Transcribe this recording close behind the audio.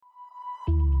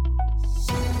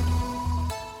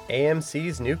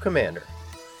AMC's new commander.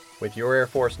 With your Air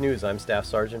Force News, I'm Staff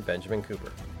Sergeant Benjamin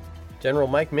Cooper. General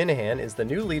Mike Minihan is the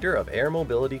new leader of Air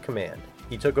Mobility Command.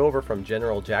 He took over from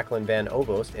General Jacqueline Van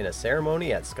Ovost in a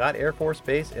ceremony at Scott Air Force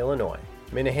Base, Illinois.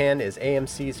 Minihan is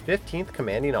AMC's 15th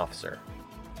commanding officer.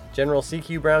 General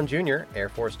C.Q. Brown Jr., Air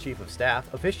Force Chief of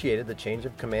Staff, officiated the change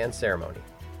of command ceremony.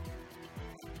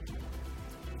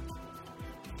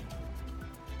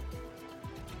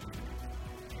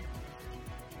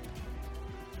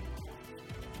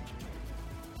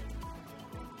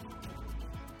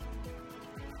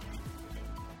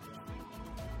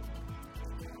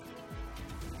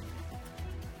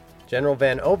 General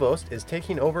Van Ovost is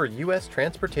taking over U.S.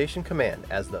 Transportation Command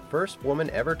as the first woman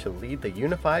ever to lead the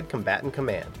Unified Combatant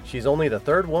Command. She's only the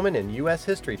third woman in U.S.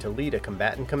 history to lead a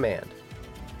combatant command.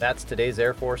 That's today's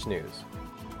Air Force News.